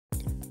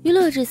娱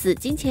乐至死，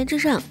金钱至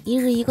上，一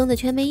日一更的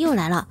圈妹又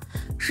来了。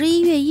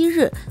11月1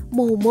日，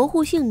某模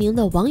糊姓名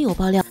的网友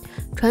爆料，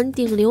传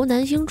顶流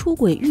男星出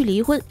轨欲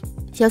离婚，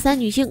小三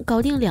女星搞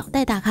定2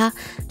代大咖，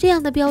这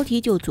样的标题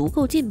就足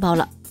够劲爆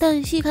了。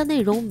但细看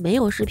内容，没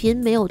有视频，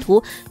没有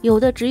图，有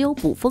的只有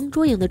捕风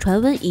捉影的传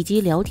闻以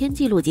及聊天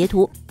记录截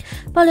图。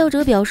爆料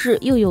者表示，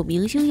又有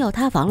明星要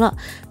塌房了。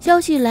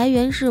消息来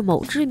源是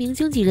某知名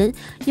经纪人，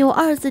有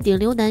2字顶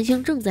流男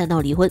星正在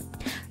闹离婚。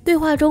对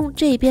话中，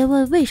这边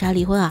问为啥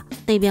离婚啊？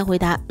那边回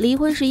答离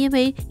婚是因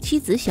为妻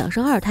子想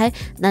生2胎，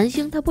男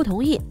星他不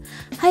同意。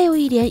还有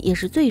一点也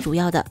是最主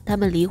要的，他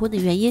们离婚的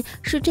原因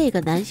是这个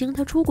男星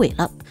他出轨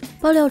了。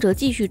爆料者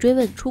继续追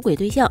问出轨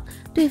对象，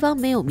对方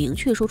没有明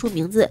确说出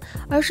名字，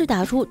而是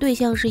打出对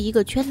象是一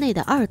个圈内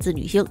的2字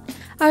女星。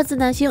2字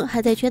男星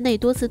还在圈内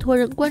多次托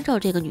人关照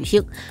这个女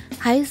星，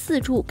还四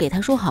处给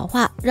她说好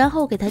话，然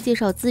后给她介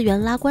绍资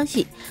源拉关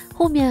系。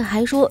后面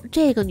还说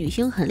这个女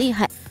星很厉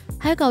害，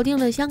还搞定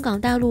了香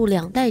港大陆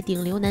2代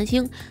顶流男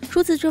星。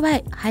除此之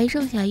外，还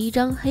剩下一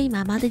张黑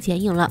麻麻的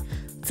剪影了。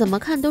怎么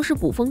看都是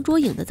捕风捉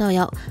影的造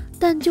谣，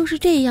但就是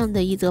这样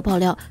的一则爆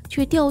料，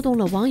却调动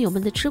了网友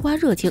们的吃瓜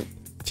热情。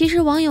其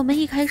实网友们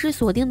一开始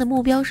锁定的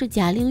目标是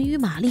贾玲与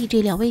马丽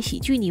这2位喜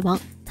剧女王，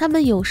他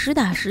们有实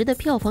打实的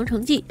票房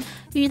成绩，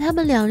与他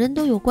们2人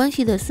都有关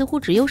系的似乎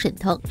只有沈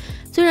腾。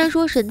虽然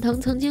说沈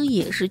腾曾经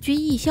也是军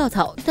艺校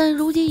草，但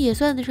如今也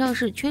算得上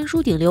是圈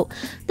叔顶流。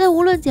但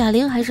无论贾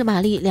玲还是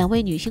马丽2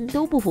位女星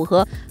都不符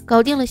合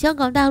搞定了香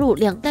港大陆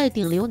2代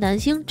顶流男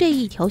星这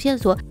一条线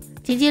索。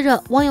紧接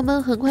着，网友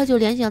们很快就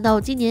联想到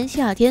今年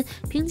夏天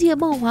凭借《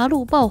梦华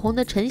录》爆红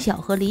的陈晓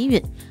和林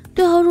允。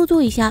对号入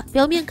座一下，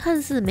表面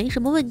看似没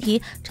什么问题，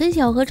陈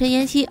晓和陈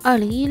妍希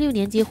2016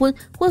年结婚，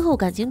婚后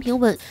感情平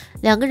稳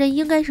，2个人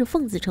应该是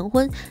奉子成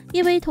婚，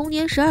因为同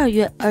年12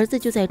月儿子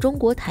就在中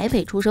国台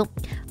北出生。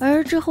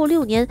而之后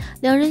6年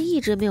，2人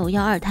一直没有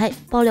要2胎，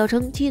爆料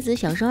称妻子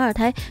想生2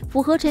胎，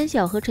符合陈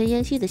晓和陈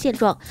妍希的现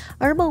状。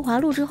而《梦华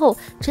录》之后，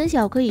陈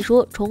晓可以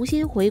说重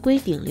新回归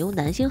顶流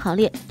男星行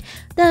列，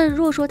但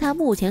若说他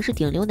目前是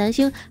顶流男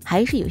星，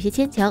还是有些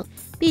牵强，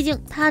毕竟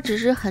他只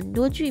是很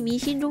多剧迷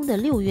心中的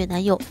6月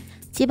男友。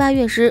7、8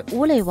月时，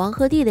吴磊、王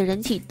鹤棣的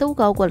人气都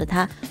高过了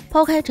他。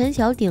抛开陈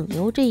晓顶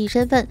流这一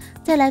身份，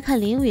再来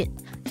看林允，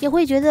也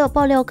会觉得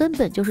爆料根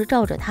本就是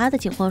照着他的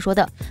情况说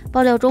的。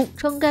爆料中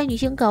称该女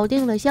星搞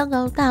定了香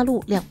港大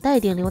陆2代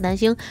顶流男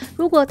星，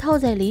如果套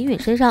在林允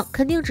身上，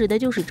肯定指的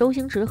就是周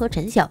星驰和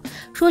陈晓，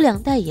说2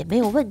代也没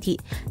有问题，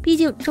毕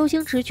竟周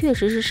星驰确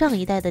实是上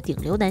一代的顶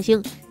流男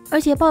星。而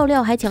且爆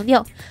料还强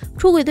调，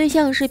出轨对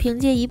象是凭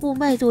借一部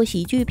卖座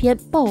喜剧片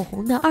爆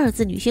红的2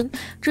字女星，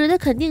指的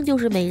肯定就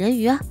是美人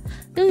鱼啊。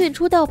林允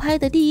出道拍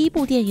的第1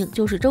部电影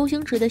就是周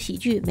星驰的喜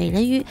剧《美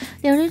人鱼》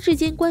，2人至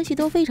今关系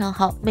都非常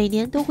好，每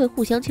年都会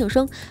互相庆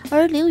生。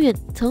而林允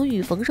曾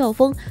与冯绍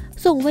峰、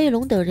宋威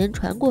龙等人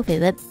传过绯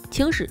闻，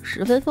情史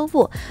十分丰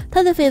富。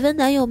他的绯闻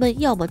男友们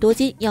要么多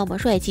金，要么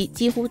帅气，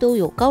几乎都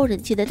有高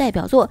人气的代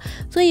表作，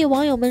所以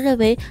网友们认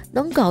为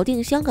能搞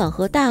定香港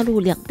和大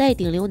陆2代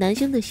顶流男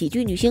星的喜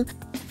剧女星，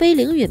非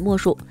林允莫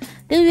属。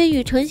林允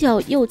与陈晓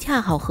又恰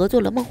好合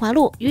作了《梦华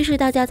录》，于是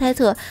大家猜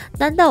测，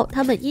难道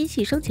他们因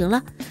戏生情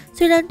了？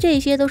虽然这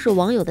些都是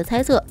网友的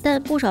猜测，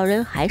但不少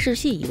人还是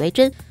信以为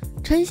真。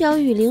陈晓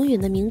与林允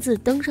的名字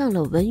登上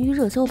了文娱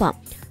热搜榜。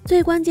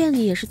最关键的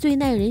也是最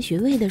耐人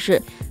寻味的是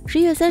，10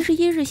月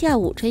31日下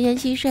午，陈妍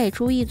希晒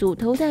出一组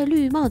头戴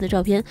绿帽的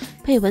照片，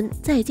配文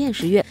再见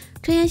10月。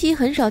陈妍希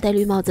很少戴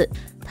绿帽子，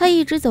她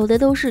一直走的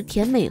都是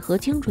甜美和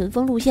清纯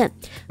风路线，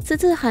此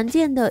次罕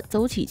见的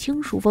走起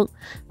轻熟风，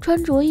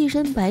穿着一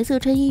身白色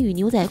衬衣与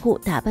牛仔裤，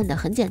打扮得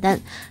很简单，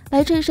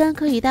白衬衫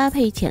可以搭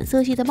配浅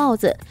色系的帽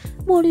子，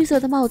墨绿色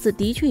的帽子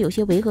的确有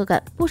些违和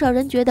感，不少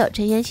人觉得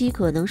陈妍希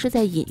可能是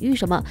在隐喻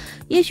什么，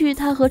也许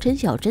她和陈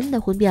晓真的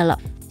婚变了。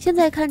现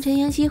在看陈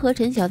妍希和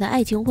陈晓的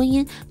爱情婚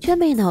姻，圈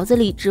妹脑子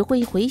里只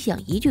会回想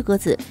一句歌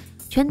词，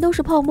全都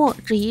是泡沫，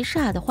只一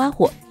霎的花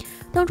火。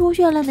当初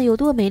绚烂的有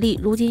多美丽，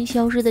如今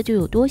消失的就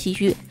有多唏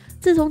嘘。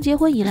自从结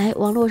婚以来，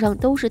网络上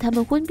都是他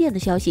们婚变的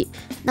消息，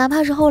哪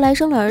怕是后来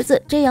生了儿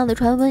子，这样的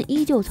传闻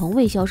依旧从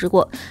未消失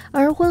过。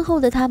而婚后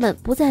的他们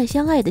不再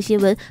相爱的新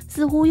闻，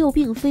似乎又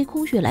并非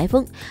空穴来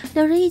风。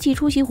2人一起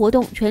出席活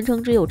动，全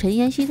程只有陈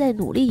妍希在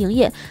努力营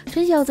业，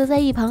陈晓则在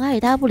一旁爱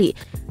答不理。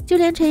就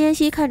连陈妍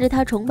希看着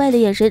他崇拜的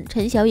眼神，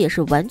陈晓也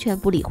是完全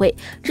不理会，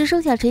只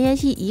剩下陈妍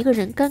希一个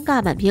人尴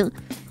尬满屏。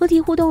合体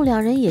互动，2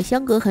人也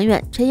相隔很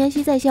远，陈妍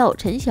希在笑，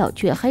陈晓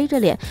却黑着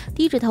脸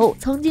低着头。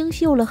曾经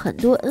秀了很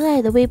多恩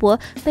爱的微博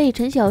被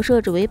陈晓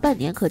设置为半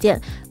年可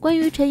见，关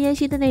于陈妍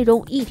希的内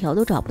容一条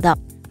都找不到。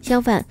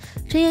相反，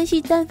陈妍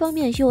希单方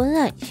面秀恩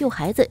爱、秀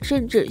孩子，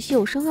甚至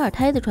秀生2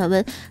胎的传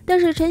闻，但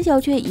是陈晓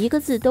却一个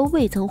字都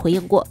未曾回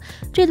应过。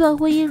这段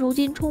婚姻如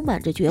今充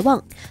满着绝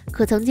望。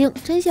可曾经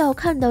陈晓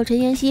看到陈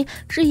妍希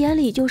是眼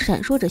里就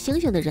闪烁着星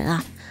星的人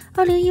啊。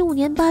2015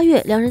年8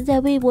月，两人在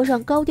微博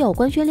上高调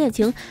官宣恋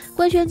情，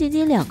官宣仅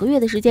仅2个月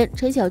的时间，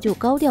陈晓就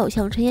高调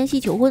向陈妍希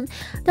求婚。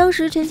当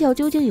时陈晓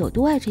究竟有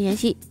多爱陈妍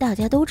希，大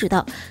家都知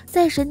道，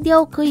在《神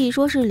雕》可以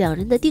说是两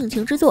人的定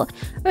情之作，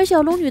而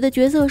小龙女的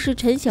角色是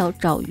陈晓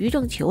找于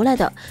正求来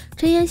的，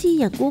陈妍希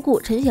演姑姑，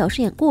陈晓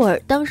饰演过儿。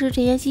当时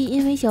陈妍希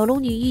因为小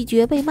龙女一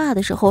角被骂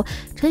的时候，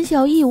陈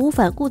晓义无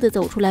反顾地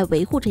走出来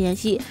维护陈妍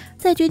希。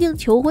在决定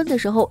求婚的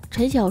时候，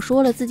陈晓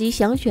说了自己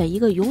想选一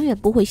个永远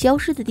不会消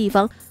失的地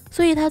方，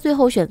所以他最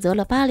后选择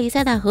了巴黎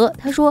塞纳河。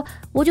他说，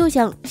我就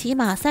想起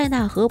码塞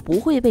纳河不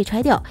会被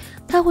拆掉，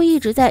他会一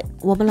直在，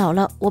我们老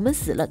了，我们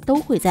死了都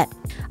会在。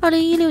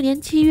2016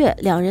年7月，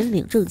两人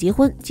领证结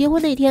婚，结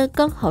婚那天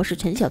刚好是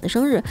陈晓的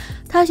生日，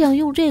他想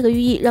用这个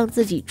寓意让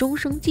自己终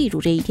生记住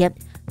这一天。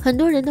很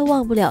多人都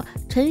忘不了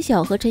陈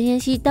晓和陈妍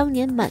希当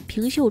年满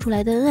屏秀出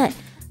来的恩爱，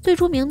最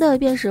出名的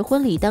便是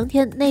婚礼当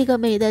天那个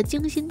美得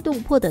惊心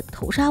动魄的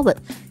头纱吻，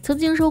曾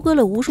经收割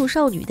了无数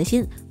少女的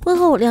心。婚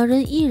后两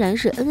人依然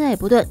是恩爱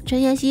不断，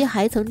陈妍希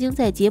还曾经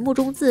在节目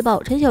中自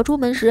曝陈晓出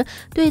门时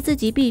对自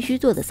己必须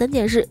做的3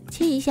件事：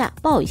亲一下，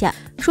抱一下，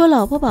说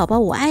老婆宝宝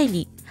我爱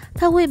你。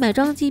他会买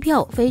张机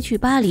票飞去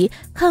巴黎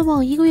看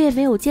望1个月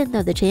没有见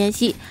到的陈妍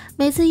希，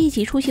每次一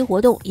起出席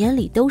活动眼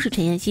里都是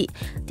陈妍希。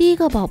第一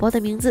个宝宝的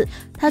名字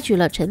他取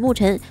了陈沐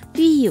晨，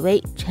寓意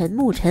为陈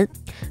沐晨，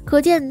可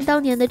见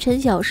当年的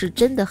陈晓是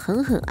真的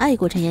狠狠爱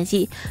过陈妍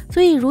希，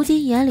所以如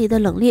今眼里的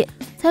冷冽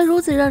才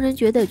如此让人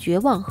觉得绝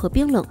望和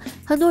冰冷。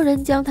很多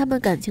人将他们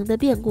感情的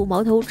变故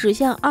矛头指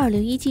向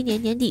2017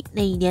年年底，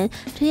那一年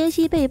陈妍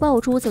希被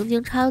爆出曾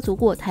经插足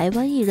过台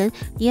湾艺人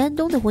倪安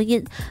东的婚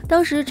姻，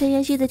当时陈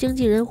妍希的经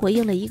纪人回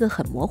应了一个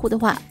很模糊的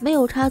话，没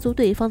有插足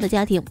对方的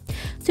家庭。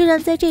虽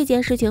然在这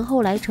件事情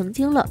后来澄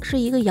清了是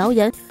一个谣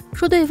言，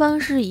说对方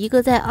是一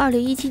个在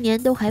2017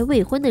年都还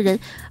未婚的人，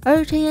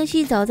而陈妍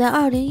希早在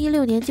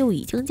2016年就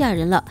已经嫁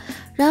人了。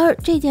然而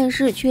这件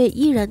事却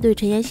依然对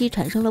陈妍希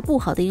产生了不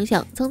好的影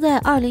响，曾在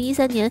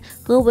2013年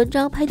和文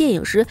章拍电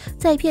影时，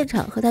在片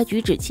场和他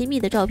举止亲密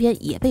的照片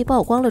也被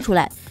曝光了出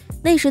来。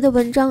那时的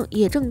文章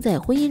也正在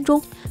婚姻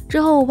中，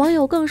之后网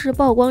友更是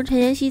曝光陈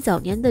妍希早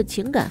年的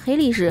情感黑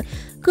历史，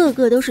个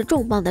个都是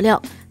重磅的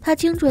料，她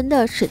清纯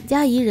的沈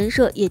佳宜人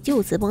设也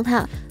就此崩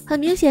塌。很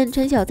明显，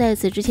陈晓在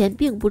此之前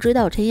并不知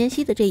道陈妍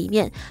希的这一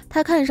面，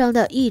他看上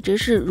的一直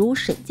是如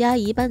沈佳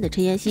宜般的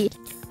陈妍希。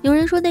有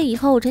人说那以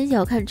后陈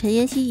晓看陈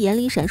妍希眼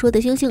里闪烁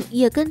的星星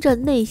也跟着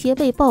那些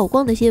被曝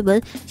光的新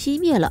闻熄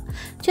灭了。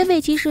圈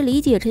妹其实理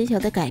解陈晓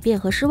的改变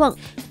和失望，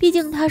毕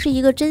竟他是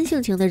一个真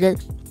性情的人，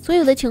所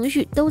有的情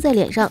绪都在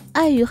脸上，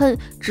爱与恨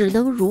只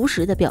能如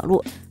实的表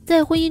露。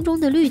在婚姻中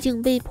的滤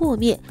镜被破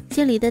灭，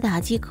心里的打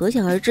击可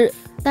想而知。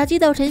打击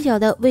到陈晓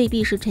的未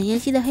必是陈妍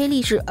希的黑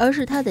历史，而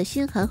是他的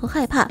心寒和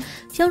害怕。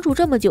相处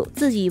这么久，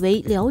自以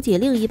为了解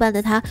另一半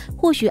的他，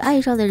或许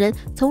爱上的人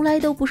从来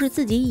都不是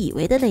自己以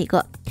为的那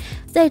个。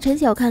在陈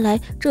晓看来，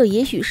这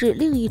也许是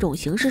另一种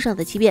形式上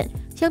的欺骗。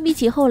相比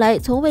起后来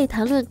从未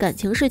谈论感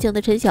情事情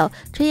的陈晓，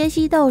陈妍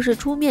希倒是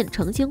出面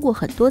澄清过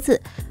很多次。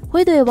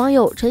回怼网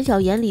友陈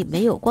晓眼里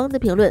没有光的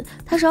评论，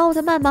他是奥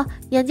特曼吗？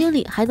眼睛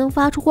里还能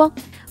发出光？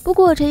不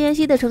过陈妍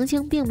希的澄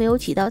清并没有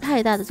起到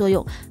太大的作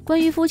用，关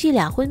于夫妻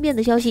俩婚变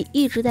的消息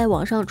一直在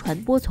网上传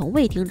播，从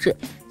未停止，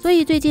所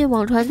以最近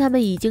网传他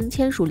们已经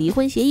签署离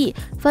婚协议，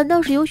反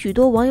倒是有许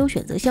多网友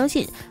选择相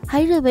信，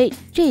还认为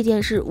这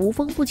件事无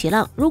风不起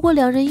浪，如果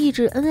两人一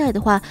直恩爱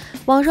的话，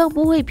网上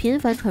不会频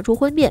繁传出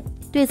婚变。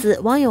对此，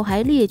网友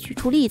还列举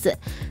出例子，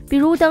比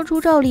如当初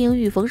赵丽颖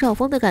与冯绍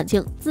峰的感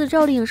情，自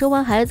赵丽颖生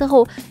完孩子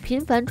后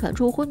频繁传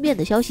出婚变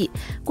的消息，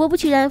果不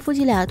其然，夫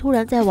妻俩突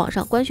然在网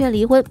上官宣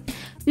离婚。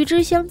与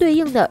之相对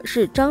应的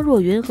是张若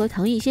昀和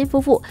唐艺昕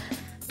夫妇，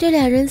这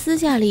俩人私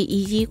下里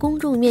以及公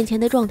众面前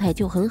的状态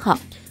就很好，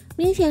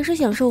明显是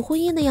享受婚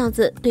姻的样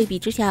子。对比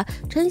之下，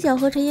陈晓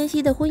和陈妍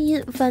希的婚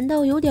姻反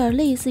倒有点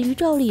类似于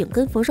赵丽颖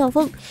跟冯绍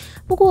峰。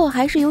不过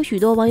还是有许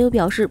多网友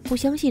表示不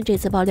相信这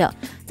次爆料，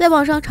在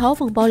网上嘲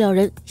讽爆料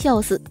人，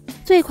笑死，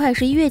最快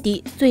11月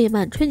底，最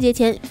慢春节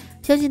前，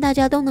相信大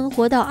家都能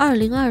活到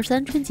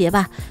2023春节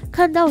吧，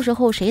看到时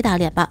候谁打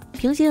脸吧。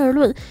平心而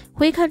论，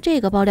回看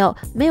这个爆料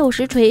没有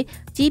实锤，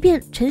即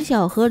便陈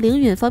晓和凌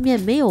允方面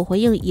没有回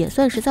应，也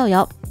算是造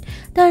谣。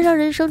但让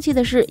人生气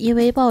的是，因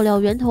为爆料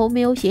源头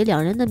没有写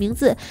两人的名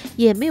字，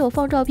也没有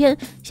放照片，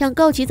想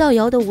告其造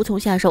谣都无从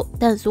下手。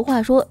但俗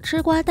话说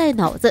吃瓜带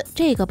脑子，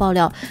这个爆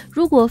料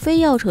如果非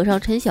要扯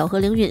上陈晓和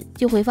凌允，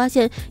就会发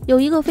现有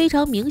一个非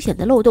常明显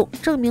的漏洞，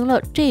证明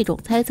了这种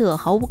猜测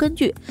毫无根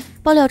据。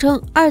爆料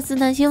称，二次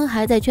男星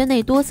还在圈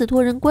内多次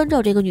托人关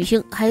照这个女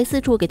星，还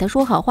四处给她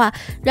说好话，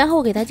然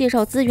后给她介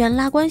绍资源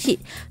拉关系。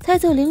猜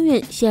测凌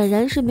允显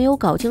然是没有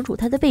搞清楚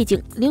她的背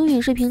景，凌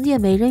允是凭借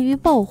美人鱼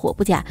爆火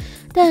不假，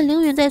但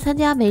凌允在参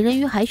加美人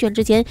鱼海选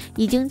之前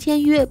已经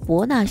签约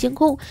博纳星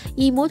空，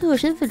以模特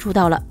身份出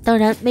道了。当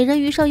然，美人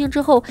鱼上映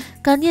之后，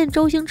感念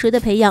周星驰的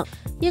培养，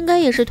应该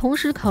也是同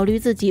时考虑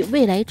自己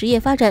未来职业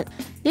发展。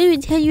林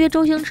允签约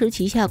周星驰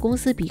旗下公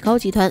司比高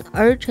集团，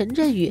而陈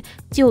振宇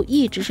就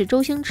一直是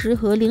周星驰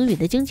和林允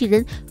的经纪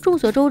人。众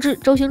所周知，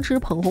周星驰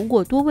捧红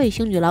过多位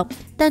星女郎，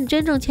但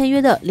真正签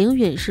约的林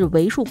允是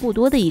为数不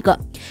多的一个。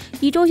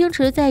以周星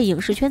驰在影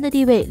视圈的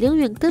地位，林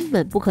允根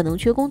本不可能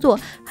缺工作，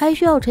还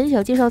需要陈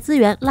晓介绍资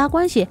源拉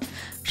关系。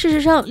事实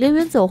上，林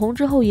允走红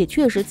之后也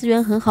确实资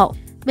源很好。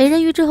美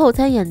人鱼之后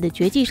参演的《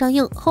绝技》上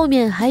映，后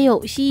面还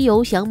有《西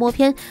游降魔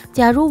篇》、《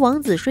假如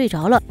王子睡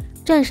着了》、《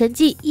战神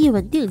纪》、《一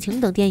吻定情》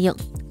等电影。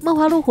梦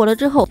华录火了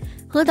之后，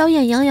和导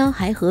演杨洋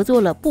还合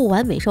作了《不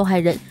完美受害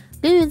人》。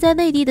林允在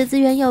内地的资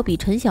源要比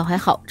陈晓还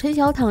好。陈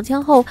晓躺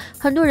枪后，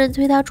很多人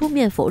催他出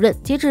面否认。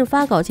截至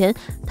发稿前，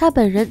他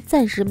本人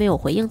暂时没有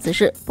回应此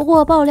事。不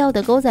过爆料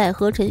的狗仔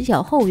和陈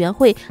晓后援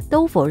会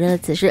都否认了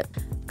此事。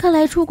看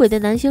来出轨的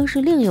男星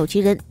是另有其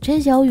人。陈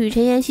晓与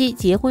陈妍希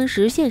结婚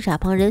时羡煞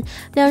旁人，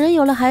两人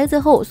有了孩子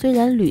后，虽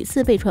然屡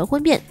次被传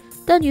婚变，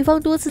但女方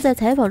多次在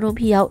采访中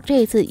辟谣，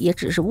这一次也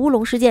只是乌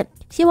龙事件。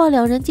希望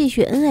两人继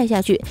续恩爱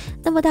下去。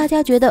那么大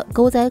家觉得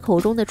狗仔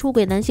口中的出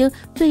轨男星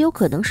最有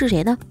可能是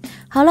谁呢？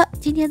好了，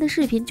今天的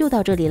视频就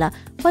到这里了，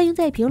欢迎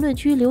在评论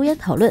区留言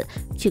讨论，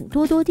请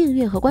多多订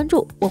阅和关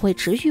注，我会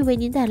持续为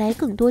您带来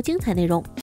更多精彩内容。